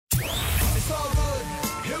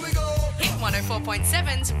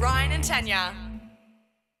104.7's Ryan and Tanya.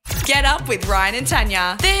 Get up with Ryan and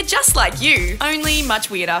Tanya. They're just like you, only much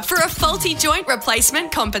weirder. For a faulty joint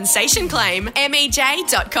replacement compensation claim,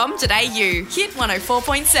 mej.com.au. Hit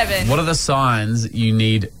 104.7. What are the signs you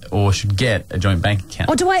need or should get a joint bank account?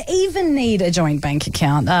 Or do I even need a joint bank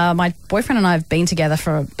account? My boyfriend and I have been together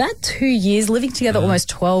for about 2 years, living together almost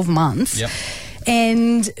 12 months. Yep.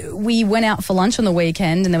 And we went out for lunch on the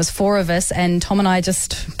weekend and there was 4 of us and Tom and I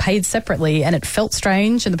just paid separately and it felt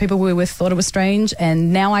strange and the people we were with thought it was strange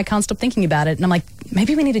and now I can't stop thinking about it. And I'm like,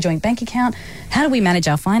 maybe we need a joint bank account. How do we manage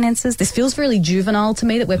our finances? This feels really juvenile to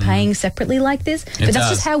me that we're paying separately like this. But that's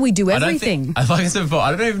just how we do everything. Like I said before,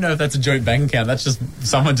 I don't even know if that's a joint bank account. That's just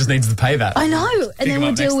someone just needs to pay that. I know. And then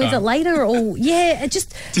we'll deal with it later or, it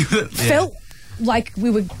just felt like we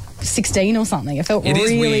were 16 or something. It felt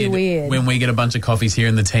really weird when we get a bunch of coffees here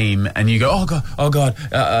in the team and you go, oh god,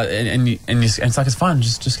 and it's like, it's fine,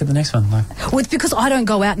 just get the next one. Like, well, it's because I don't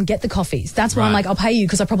go out and get the coffees. That's why I'm like, I'll pay you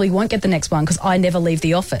because I probably won't get the next one because I never leave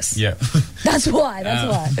the office. Yeah, that's why.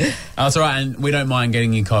 That's all right, and we don't mind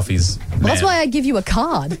getting you coffees. Well, that's why I give you a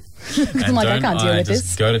card. Because I'm like, I can't deal with this.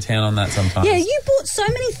 Just go to town on that sometimes. Yeah, you bought so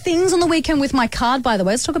many things on the weekend with my card, by the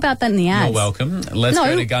way. Let's talk about that in the ads. You're welcome. Let's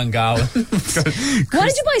go to Gungahlin. Why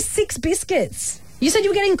did you buy 6 biscuits? You said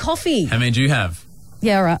you were getting coffee. How many do you have?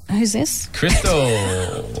 Yeah, all right. Who's this?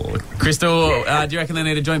 Crystal. Crystal, do you reckon they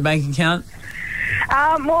need a joint bank account?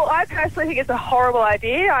 Well, I personally think it's a horrible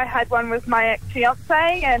idea. I had one with my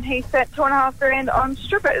ex-fiancé and he spent $2,500 on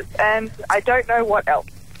strippers and I don't know what else.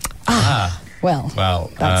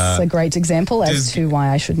 Well, that's a great example as to why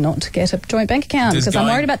I should not get a joint bank account because I'm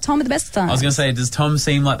worried about Tom at the best of times. I was going to say, does Tom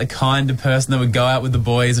seem like the kind of person that would go out with the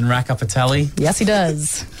boys and rack up a tally? Yes, he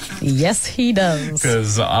does. Yes, he does.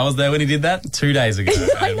 Because I was there when he did that 2 days ago.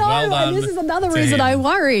 I know, and this is another reason I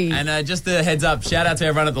worry. And just a heads up, shout out to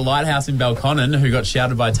everyone at the Lighthouse in Belconnen who got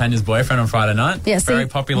shouted by Tanya's boyfriend on Friday night. Yes, very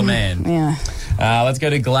popular man. Yeah. Let's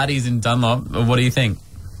go to Gladys in Dunlop. What do you think?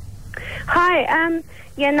 Hi,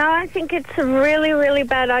 I think it's a really, really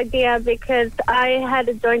bad idea because I had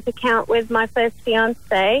a joint account with my first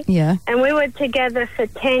fiancé. Yeah. And we were together for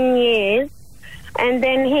 10 years. And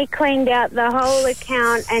then he cleaned out the whole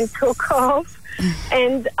account and took off.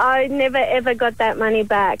 And I never, ever got that money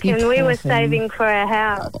back. And we were saving for a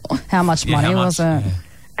house. How much money was it? Yeah.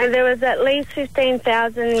 And there was at least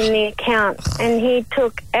 $15,000 in the account, and he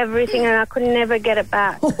took everything, and I could never get it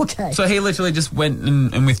back. Okay. So he literally just went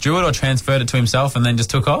and withdrew it, or transferred it to himself, and then just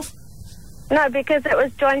took off? No, because it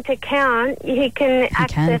was joint account. He can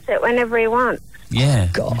access it whenever he wants. Yeah.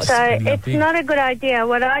 God. So it's not a good idea.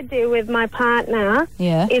 What I do with my partner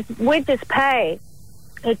is we just pay.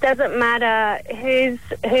 It doesn't matter who's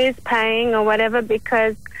paying or whatever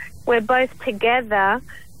because we're both together.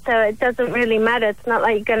 So it doesn't really matter. It's not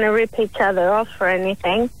like you're going to rip each other off or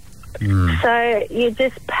anything. So you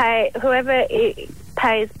just pay. Whoever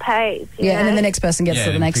pays. Yeah, and then the next person gets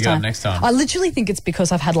it the next time. I literally think it's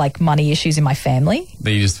because I've had money issues in my family.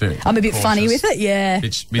 But you just I'm a bit funny with it. Yeah,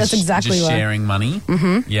 that's exactly just why. Sharing money.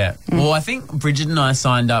 Mm-hmm. Yeah. Well, I think Bridget and I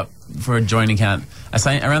signed up for a joint account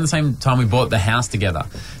around the same time we bought the house together.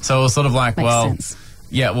 So it was sort of like, Makes sense.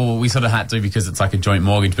 Yeah, well, we sort of had to because it's like a joint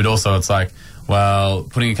mortgage, but also it's like, well,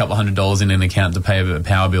 putting a couple $100 in an account to pay a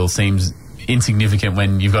power bill seems insignificant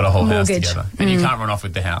when you've got a whole house together. And you can't run off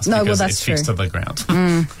with the house because it's fixed to the ground.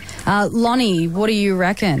 Lonnie, what do you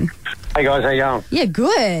reckon? Hey guys, how you going? Yeah,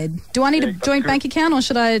 good. Do I need a joint bank account or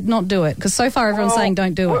should I not do it? Because so far everyone's saying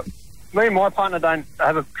don't do it. Me and my partner don't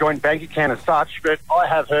have a joint bank account as such, but I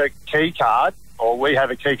have her key card, or we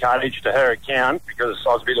have a key card each to her account because I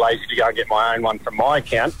was a bit lazy to go and get my own one from my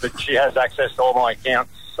account, but she has access to all my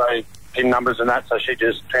accounts, so PIN numbers and that, so she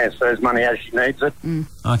just transfers money as she needs it.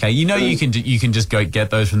 Okay, you can just go get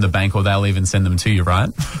those from the bank, or they'll even send them to you, right?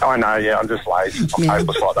 I know, yeah, I'm just lazy. I'm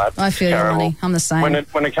hopeless like that. I feel you, Lonnie. I'm the same.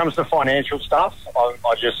 When it comes to financial stuff,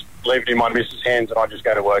 I just leave it in my missus' hands and I just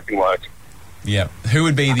go to work and work. Yeah. Who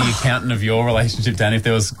would be the accountant of your relationship, Dan, if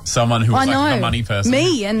there was someone who was like a money person?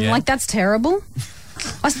 Me, and that's terrible.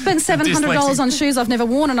 I spent $700 on shoes I've never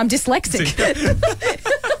worn and I'm dyslexic.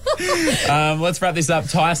 Let's wrap this up.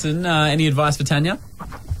 Tyson, any advice for Tanya?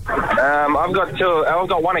 I've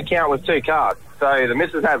got one account with 2 cards. So the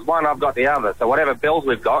missus has one, I've got the other. So whatever bills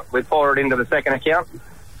we've got, we pour it into the second account.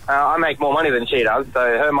 I make more money than she does, so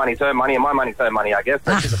her money's her money and my money's her money, I guess.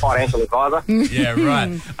 So she's a financial advisor. Yeah,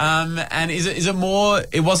 right. And is it more,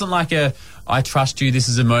 it wasn't like I trust you, this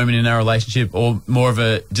is a moment in our relationship, or more of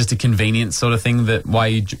just a convenience sort of thing that why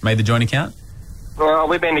you made the joint account? Well,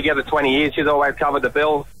 we've been together 20 years. She's always covered the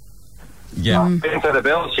bills. Yeah. Into the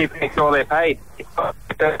bills, she makes sure they're paid.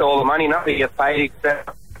 That's all the money, nothing gets paid except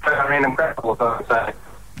a random crap or something. So.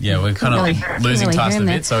 Yeah, we're kind of losing touch a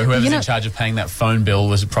bit. So whoever's in charge of paying that phone bill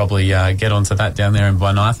was probably get onto that down there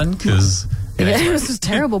by Nathan, because it was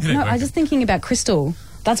terrible. No, I was just thinking about Crystal.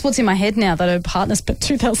 That's what's in my head now, that her partner spent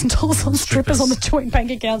 $2,000 on strippers on the joint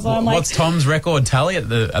bank account. So I'm like, what's Tom's record tally at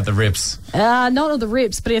the Rips? Not at the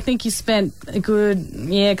Rips, but I think he spent a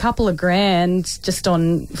good, couple of grand just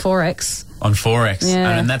on Forex. On Forex.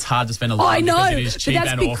 Yeah. And that's hard to spend a lot I know, because it is cheap but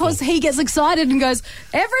that's and because awful. he gets excited and goes,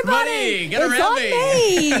 everybody, get around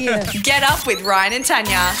it's on me. Get up with Ryan and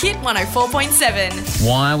Tanya. Hit 104.7.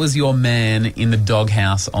 Why was your man in the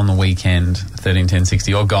Doghouse on the weekend?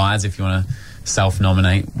 131060. Or guys, if you want to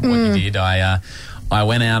self-nominate what you did. I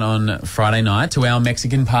went out on Friday night to our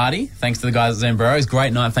Mexican party, thanks to the guys at Zambro's.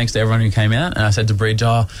 Great night, thanks to everyone who came out. And I said to Bridge,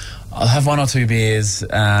 I'll have 1 or 2 beers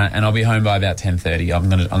and I'll be home by about 10:30. I'm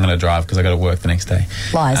gonna drive because I got to work the next day.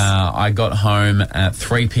 Lies. I got home at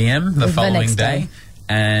 3 p.m. the following day,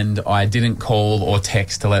 and I didn't call or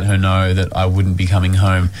text to let her know that I wouldn't be coming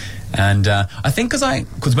home. And I think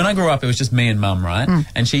because when I grew up, it was just me and Mum, right?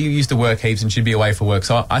 And she used to work heaps and she'd be away for work.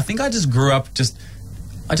 So I think I just grew up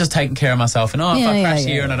I just taking care of myself. And if I crash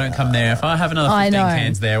here and I don't come there, if I have another 15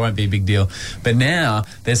 cans there, it won't be a big deal. But now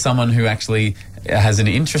there's someone who actually has an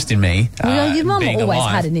interest in me. Well, your mum always alive.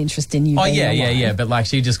 had an interest in you. Oh yeah. But like,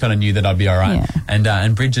 she just kind of knew that I'd be all right. Yeah.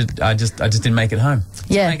 And Bridget, I just didn't make it home.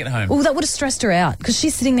 Make it home. Well, that would have stressed her out because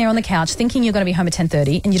she's sitting there on the couch thinking you're going to be home at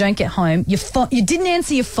 10:30 and you don't get home. You didn't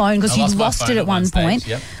answer your phone because you lost it at one point.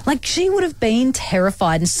 Yep. Like, she would have been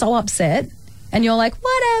terrified and so upset. And you're like,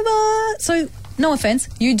 whatever. So, no offense,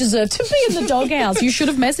 you deserve to be in the Doghouse. You should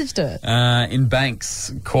have messaged her. In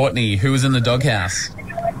Banks, Courtney, who was in the Doghouse?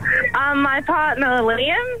 My partner,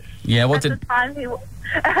 Liam. Yeah, what did he do?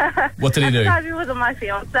 At the time, he wasn't my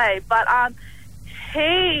fiancé, but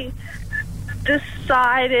he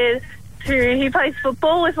decided he plays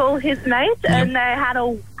football with all his mates, and they had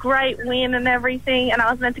a great win and everything, and I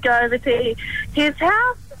was meant to go over to his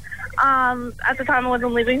house. At the time I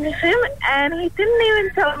wasn't living with him, and he didn't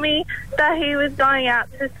even tell me that he was going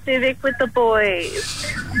out to Civic with the boys.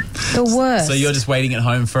 The worst. So you're just waiting at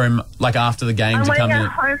home for him, like after the game, to come in? I'm waiting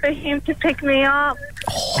at home for him to pick me up,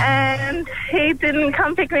 and he didn't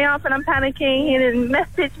come pick me up, and I'm panicking. He didn't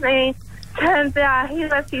message me. Turns out he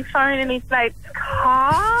left his phone in his mate's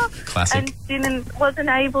car. Classic. And wasn't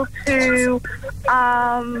able to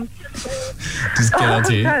just get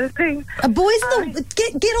onto you. Boys,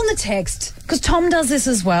 get on the text, because Tom does this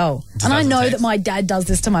as well. And I know that my dad does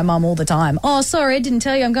this to my mum all the time. Oh, sorry, I didn't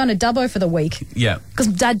tell you I'm going to Dubbo for the week. Yeah. Because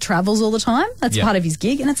Dad travels all the time. That's part of his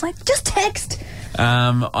gig. And it's like, just text.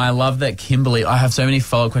 I love that Kimberly, I have so many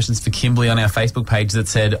follow-up questions for Kimberly on our Facebook page that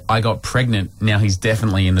said, I got pregnant, now he's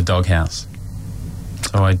definitely in the Doghouse.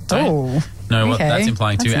 So I don't know what that's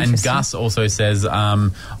implying too. And Gus also says,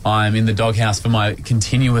 I'm in the Doghouse for my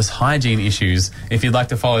continuous hygiene issues. If you'd like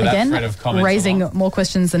to follow that thread of comments raising more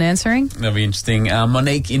questions than answering. That'll be interesting.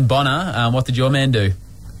 Monique in Bonner, what did your man do?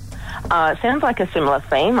 It sounds like a similar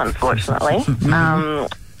theme, unfortunately.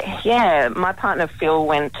 Yeah, my partner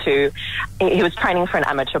Phil he was training for an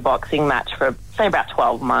amateur boxing match for, say, about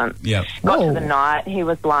 12 months. Yeah. Got to the night, he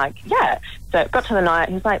was like, so got to the night,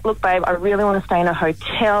 he's like, look, babe, I really want to stay in a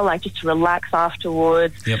hotel, like, just to relax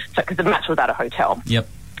afterwards. Yep. So, because the match was at a hotel. Yep.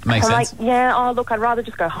 Makes sense. I'm like, look, I'd rather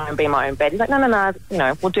just go home and be in my own bed. He's like, no,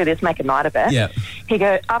 we'll do this, make a night of it. Yeah. He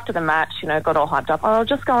after the match, got all hyped up, I'll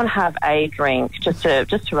just go and have a drink just to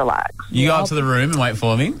relax. You go up to the room and wait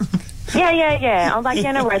for me? Yeah. I was like,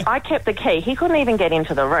 no worries. I kept the key. He couldn't even get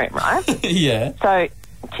into the room, right? Yeah. So,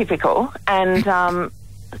 typical. And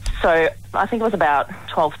so I think it was about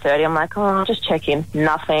 12:30. I'm like, I'll just check in.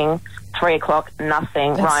 Nothing. 3 o'clock,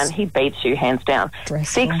 nothing. Ryan, he beats you hands down.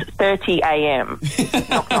 6:30 a.m.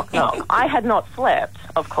 knock, knock, knock. I had not slept,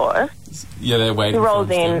 of course. Yeah, they're waiting. He rolls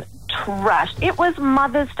in, trashed. It was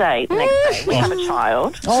Mother's Day the next day. We have a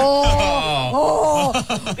child.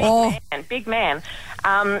 Big man.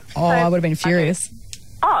 I would have been furious.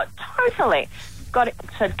 Oh, totally.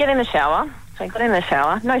 So get in the shower. So I got in the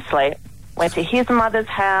shower, no sleep. Went to his mother's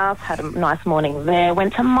house, had a nice morning there.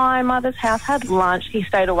 Went to my mother's house, had lunch. He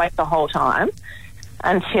stayed awake the whole time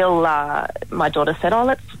until my daughter said,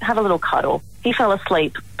 let's have a little cuddle. He fell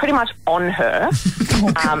asleep pretty much on her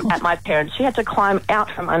at my parents'. She had to climb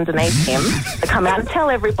out from underneath him to come out and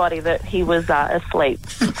tell everybody that he was asleep.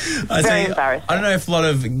 Very embarrassing. I don't know if a lot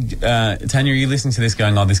of... Tanya, are you listening to this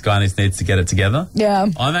going, this guy needs to get it together? Yeah.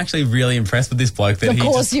 I'm actually really impressed with this bloke. That of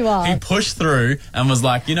course you are. He pushed through and was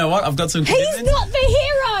like, you know what, I've got some... He's not the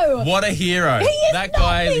hero! What a hero. He is that not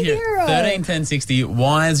guy the is a hero. 13 10 60.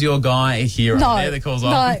 Why is your guy a hero? No. There the calls No.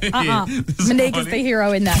 off. Monique is the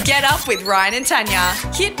hero in that. Get up with Ryan and Tanya.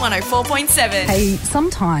 Hit 104.7. Hey,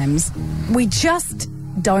 sometimes we just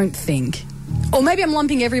don't think. Or maybe I'm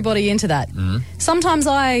lumping everybody into that. Sometimes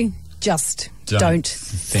I just don't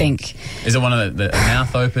think. Is it one of the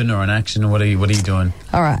mouth open or an action, or what are you doing?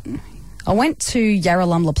 All right. I went to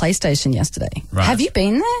Yarralumla PlayStation yesterday. Right. Have you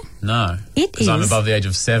been there? No. It Because I'm is- above the age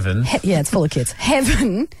of 7. Yeah, it's full of kids.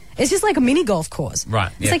 Heaven. It's just like a mini golf course.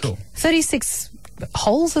 Right. It's Yeah, like cool. 36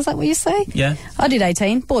 holes, is that what you say? Yeah. I did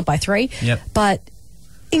 18, bored by 3. Yep. But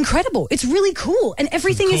incredible. It's really cool. And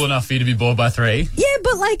everything Cool is... enough for you to be bored by 3. Yeah,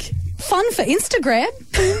 but like fun for Instagram.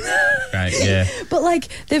 Right, yeah. But like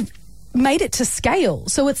they've made it to scale.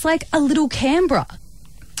 So it's like a little Canberra.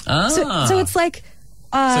 Ah. So it's like it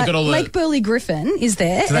got all the- Lake Burley Griffin is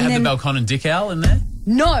there. Do they and have then the Balcon and Dick Owl in there?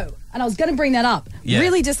 No. And I was going to bring that up. Yeah.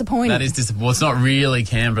 Really disappointing. That is disappointing. Well, it's not really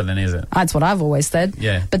Canberra then, is it? That's what I've always said.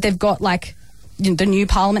 Yeah. But they've got like the new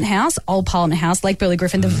Parliament House, old Parliament House, Lake Burley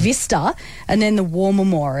Griffin, the Vista, and then the War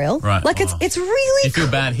Memorial. Right. Like Oh. it's Do really you feel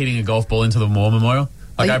bad hitting a golf ball into the War Memorial?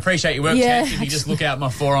 Like, I appreciate your work, Yeah. Ted. If you just look out, my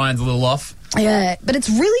 4 irons a little off. Yeah, but it's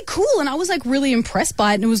really cool, and I was like really impressed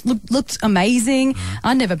by it, and it was looked amazing.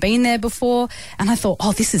 I'd never been there before, and I thought,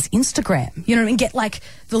 oh, this is Instagram. You know what I mean? Get like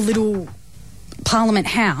the little Parliament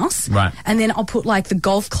House, Right. and then I'll put like the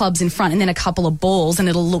golf clubs in front, and then a couple of balls, and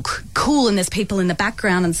it'll look cool, and there's people in the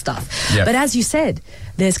background and stuff. Yeah. But as you said,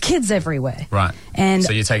 there's kids everywhere, Right. And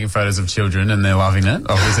so you're taking photos of children and they're loving it.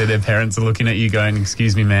 Obviously, their parents are looking at you going,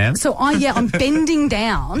 "Excuse me, ma'am." so I'm bending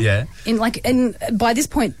down. Yeah. And by this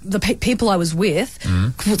point, the people I was with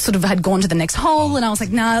sort of had gone to the next hole, and I was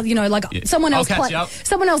like, nah, someone I'll else catch you up.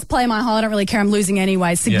 someone else play my hole. I don't really care. I'm losing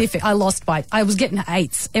anyway. Significant. I lost I was getting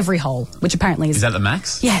 8s every hole, which apparently is. Is that the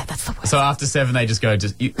max? Yeah, that's the worst. So after 7, they just go,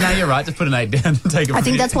 no, you're right, just put an 8 down and take it. I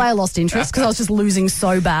think that's why I lost interest, because I was just losing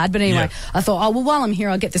so bad. But anyway, Yeah. I thought, oh well, while I'm here,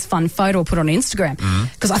 I'll get this fun photo, I'll put it on Instagram,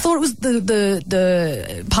 because I thought it was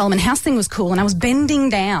the Parliament House thing was cool, and I was bending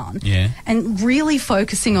down, and really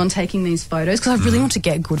focusing on taking these photos because I really want to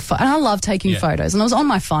get good photos. And I love taking photos, and I was on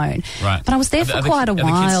my phone, Right. but I was there for quite a are the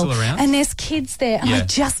kids while, still around? and there's kids there, and I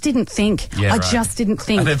just didn't think. Yeah, I right. just didn't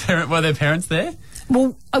think. Were their parents there?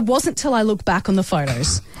 Well, it wasn't till I looked back on the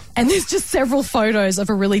photos, and there's just several photos of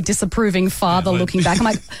a really disapproving father looking back. I'm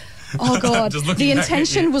like, oh God, Just looking the back at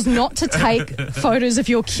intention you. was not to take photos of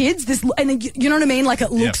your kids. And you know what I mean? Like,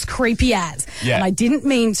 it looks creepy as. Yeah. And I didn't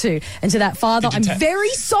mean to. And to that father, Did you I'm very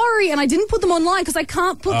sorry. And I didn't put them online because I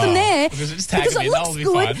can't put them there. because just tag because them it in, looks that'll be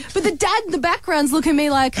good. fine. But the dad in the background's looking at me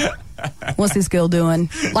like, what's this girl doing?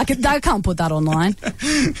 Like, I can't put that online.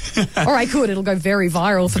 Or I could. It'll go very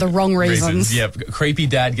viral for the wrong reasons. Yep. Creepy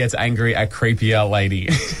dad gets angry at creepier lady.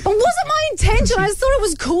 But wasn't my intention. I just thought it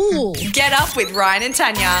was cool. Get up with Ryan and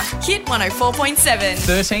Tanya. Hit 104.7.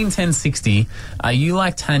 13 10 60. Are you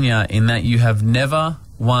like Tanya in that you have never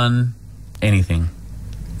won anything?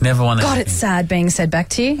 Never won anything. God, it's sad being said back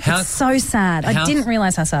to you. How- It's so sad. I how- didn't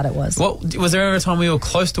realise how sad it was. What was there ever a time we were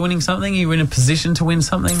close to winning something? You were in a position to win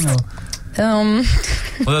something? Or? Well,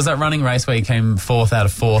 there was that running race where you came 4th out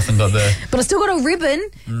of 4th and got the But I still got a ribbon,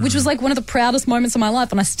 which was like one of the proudest moments of my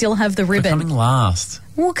life, and I still have the ribbon. coming last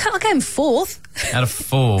Well, I came 4th. out of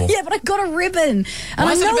 4. Yeah, but I got a ribbon. And Why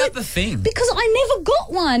I is it know about the thing? Because I never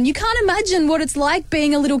got one. You can't imagine what it's like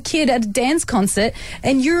being a little kid at a dance concert,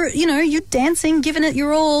 and you're dancing, giving it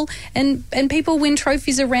your all, and people win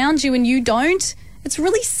trophies around you and you don't. It's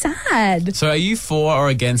really sad. So are you for or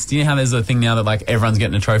against? Do you know how there's a thing now that like everyone's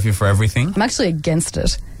getting a trophy for everything? I'm actually against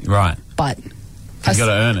it, Right. but You got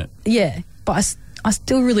to earn it. yeah, but I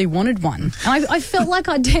still really wanted one. And I felt like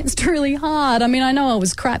I danced really hard. I mean, I know I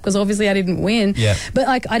was crap because obviously I didn't win. Yeah. But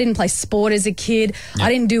like, I didn't play sport as a kid. Yeah. I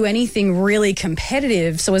didn't do anything really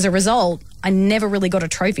competitive. So as a result, I never really got a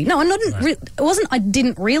trophy. No, it wasn't. I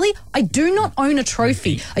didn't really. I do not own a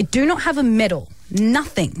trophy. I do not have a medal.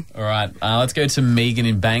 Nothing. All right. Let's go to Megan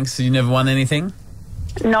in Banks. You never won anything?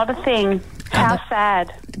 Not a thing. How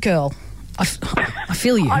sad. Girl, I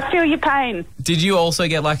feel you. I feel your pain. Did you also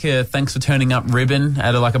get like a thanks for turning up ribbon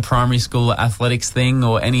at a primary school athletics thing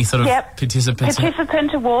or any sort of participants?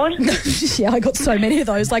 Participant award. Yeah, I got so many of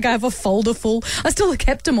those. Like, I have a folder full. I still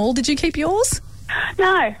kept them all. Did you keep yours?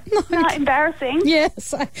 No, not embarrassing.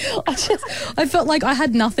 Yes, I felt like I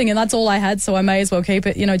had nothing, and that's all I had, so I may as well keep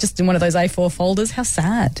it, just in one of those A4 folders. How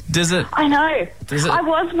sad. Does it? I know. Does it? I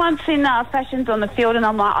was once in Fashions on the Field, and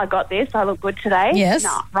I'm like, I got this. I look good today. Yes.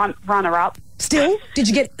 Nah, runner up. Still? Did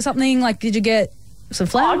you get something like? Did you get some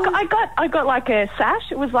flowers? I got like a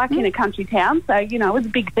sash. It was like in a country town, so it was a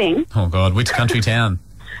big thing. Oh God, which country town?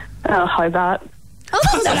 Hobart. Oh,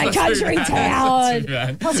 that's not a country That's town. not too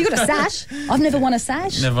bad. Plus, you got a sash. I've never won a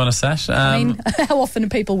sash. Never won a sash. I mean, how often are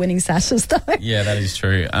people winning sashes, though? Yeah, that is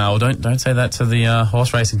true. Well, don't say that to the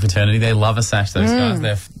horse racing fraternity. They love a sash, those guys.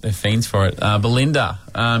 They're fiends for it. Belinda,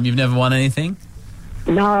 you've never won anything?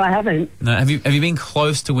 No, I haven't. No. Have you been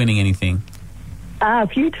close to winning anything? A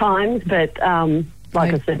few times, but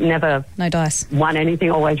like I said, never No dice. won anything,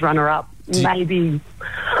 always runner-up. I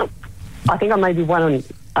think I maybe won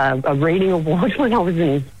a reading award when I was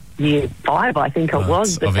in year 5, I think it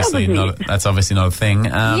was. But That's obviously not a thing.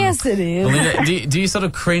 Yes, it is. Belinda, do you sort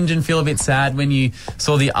of cringe and feel a bit sad when you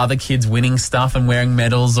saw the other kids winning stuff and wearing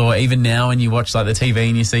medals, or even now when you watch like the TV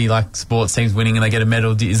and you see like sports teams winning and they get a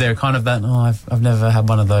medal? Is there kind of that, I've never had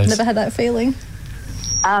one of those? Never had that feeling.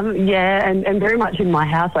 Yeah, and very much in my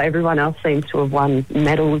house, like everyone else seems to have won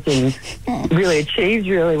medals and really achieved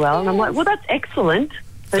really well. And I'm like, well, that's excellent.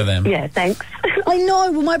 But, for them. Yeah, thanks. I know.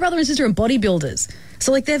 Well, my brother and sister are bodybuilders.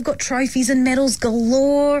 So, like, they've got trophies and medals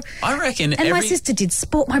galore. I reckon. And my sister did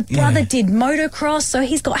sport. My brother did motocross. So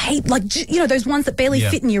he's got those ones that barely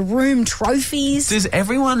fit in your room, trophies. Does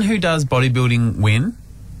everyone who does bodybuilding win?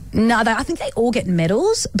 No, I think they all get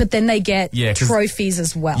medals, but then they get trophies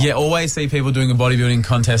as well. Yeah, always see people doing a bodybuilding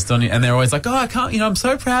contest and they're always like, I can't, I'm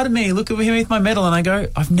so proud of me. Look at me with my medal. And I go,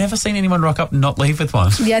 I've never seen anyone rock up and not leave with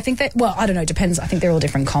one. Yeah, I think I don't know, depends. I think they're all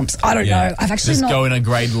different comps. I don't know. I've actually just go in a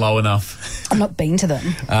grade low enough. I've not been to them.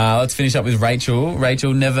 Let's finish up with Rachel.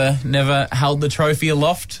 Rachel never held the trophy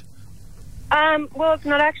aloft? Well, it's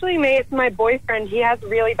not actually me. It's my boyfriend. He has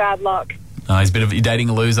really bad luck. You're dating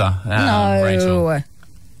a loser. No. Rachel.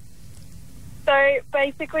 So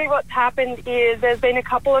basically what's happened is there's been a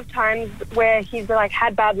couple of times where he's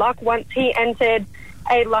had bad luck. Once he entered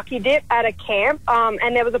a lucky dip at a camp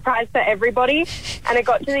and there was a prize for everybody, and it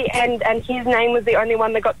got to the end and his name was the only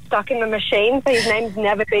one that got stuck in the machine, so his name's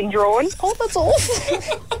never been drawn. Oh, that's awful.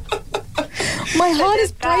 My heart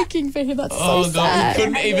is breaking for him. That's so sad. God, he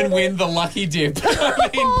couldn't even win the lucky dip.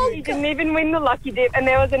 He didn't even win the lucky dip. And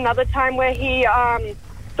there was another time where he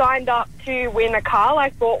signed up to win a car,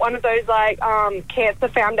 bought one of those cancer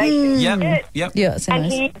foundation tickets. Yep. Yeah,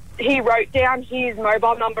 and he wrote down his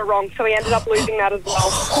mobile number wrong, so he ended up losing that as well.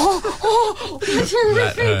 That's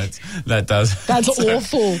horrific. That hurts. That does. That's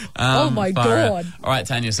awful. Oh my God. All right,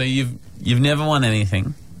 Tanya. So you've never won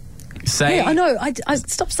anything. Yeah, I know. I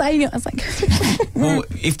stopped saying it. I was like, well,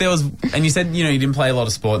 if there was, and you said you didn't play a lot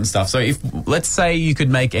of sport and stuff. So if let's say you could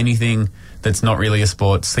make anything that's not really a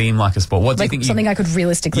sport seem like a sport, what do you think? Something I could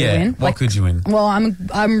realistically win. What could you win? Well,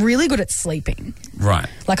 I'm really good at sleeping. Right.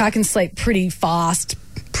 I can sleep pretty fast,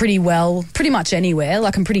 pretty well, pretty much anywhere.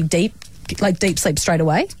 I'm pretty deep. Deep sleep straight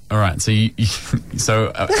away. All right,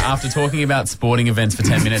 so after talking about sporting events for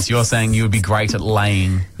 10 minutes, you're saying you would be great at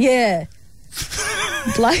laying. Yeah.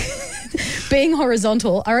 Being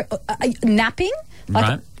horizontal, napping,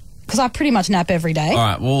 right? Because I pretty much nap every day. All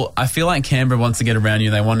right. Well, I feel like Canberra wants to get around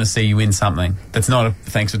you. They want to see you win something. That's not a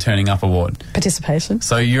thanks for turning up award. Participation.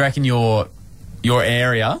 So you reckon your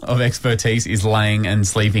area of expertise is laying and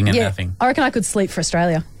sleeping and napping? I reckon I could sleep for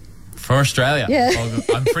Australia. For Australia? Yeah. Well,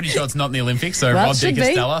 I'm pretty sure it's not in the Olympics, so well, Rob De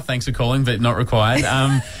Castella, thanks for calling, but not required.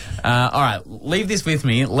 All right, leave this with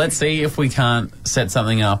me. Let's see if we can't set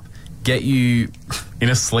something up, get you in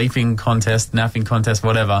a sleeping contest, napping contest,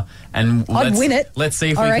 whatever, and I'd win it. Let's see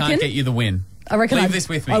if we can't get you the win. I reckon leave this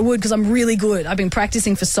with me. I would, because I'm really good. I've been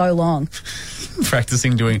practicing for so long.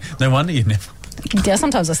 Practicing doing... No wonder you never... Yeah,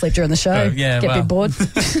 sometimes I sleep during the show. Get a bit bored.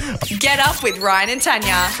 Get up with Ryan and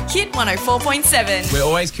Tanya. Hit 104.7. We're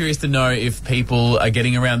always curious to know if people are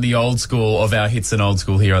getting around the old school of our hits and old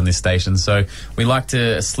school here on this station. So we like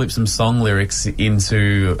to slip some song lyrics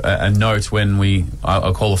into a note when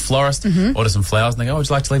I'll call a florist, order some flowers, and they go, would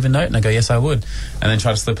you like to leave a note? And I go, yes, I would. And then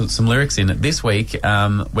try to slip some lyrics in. This week,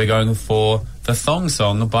 we're going for The Thong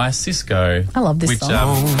Song by Cisco. I love this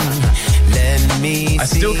song. I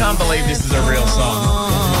still can't believe this is a real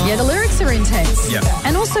song. Yeah, the lyrics are intense. Yep.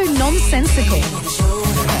 And also nonsensical.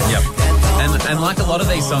 Yep. And like a lot of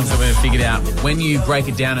these songs that we've figured out, when you break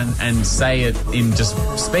it down and say it in just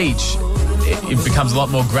speech, it becomes a lot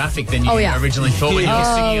more graphic than you originally thought when you were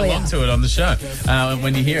singing along to it on the show,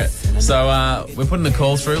 when you hear it. So we're putting the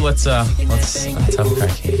call through. Let's have a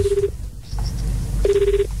crack here.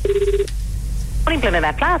 Morning,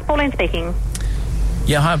 Plymouth Plus. Pauline speaking.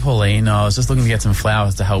 Yeah, hi Pauline. I was just looking to get some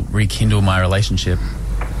flowers to help rekindle my relationship.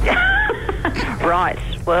 Right.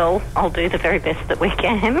 Well, I'll do the very best that we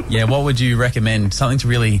can. Yeah, what would you recommend? Something to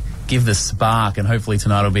really give the spark, and hopefully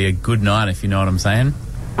tonight will be a good night, if you know what I'm saying.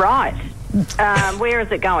 Right. Where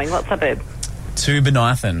is it going? What suburb? To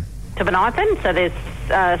Benithan. to Bonython, so there's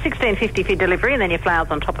 $16.50 for delivery, and then your flowers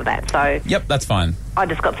on top of that. So Yep, that's fine. I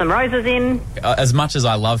just got some roses in. As much as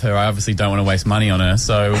I love her, I obviously don't want to waste money on her.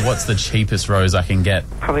 So what's the cheapest rose I can get?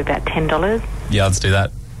 Probably about $10. Yeah, let's do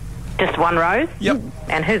that. Just one rose? Yep.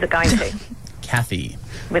 And who's it going to? Kathy.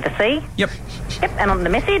 With a C? Yep. Yep, and on the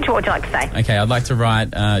message, what would you like to say? Okay, I'd like to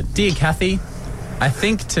write, Dear Kathy, I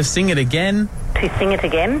think to sing it again. To sing it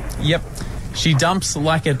again? Yep. She dumps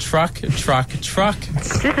like a truck. This is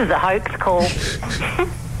a hoax call.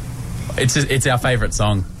 It's our favourite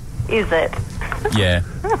song. Is it? Yeah.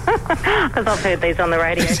 Because I've heard these on the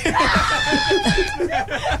radio. See,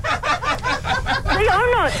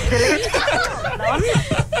 I'm not silly.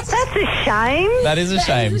 That's a shame. That is a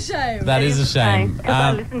shame. That is a shame. Because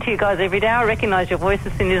I listen to you guys every day. I recognise your voice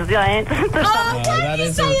as soon as I answer the phone. Didn't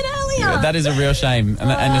you say it earlier? That is a real shame.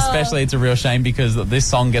 And especially it's a real shame because this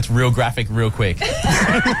song gets real graphic real quick. All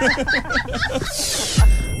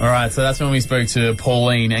right, so that's when we spoke to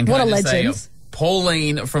Pauline. And what a legend.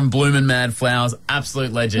 Pauline from Bloomin' Mad Flowers,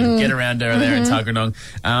 absolute legend. Get around her there in Tuggeranong.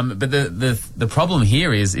 But the problem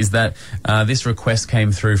here is that this request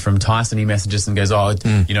came through from Tyson. He messaged us and goes,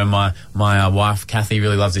 you know, my wife Kathy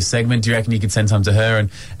really loves this segment. Do you reckon you could send some to her?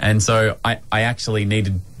 And so I actually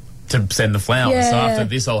needed to send the flowers. Yeah. So after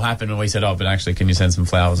this all happened, and we said, but actually, can you send some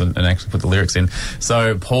flowers and actually put the lyrics in?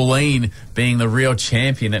 So Pauline, being the real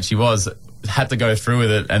champion that she was, had to go through with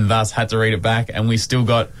it and thus had to read it back, and we still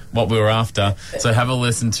got what we were after. So have a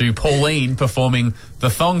listen to Pauline performing the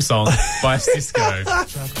Thong Song by Cisco. I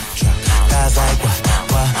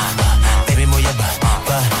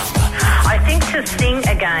think to sing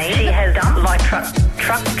again, she has done like truck,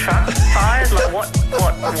 fires like what,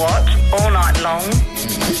 all night long.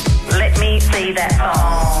 Let me see that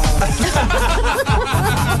song.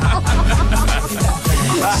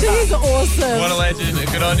 She's awesome. What a legend.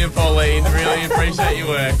 Good on you, Pauline. Really appreciate your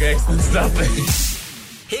work. Excellent stuff.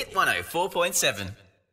 Hit 104.7.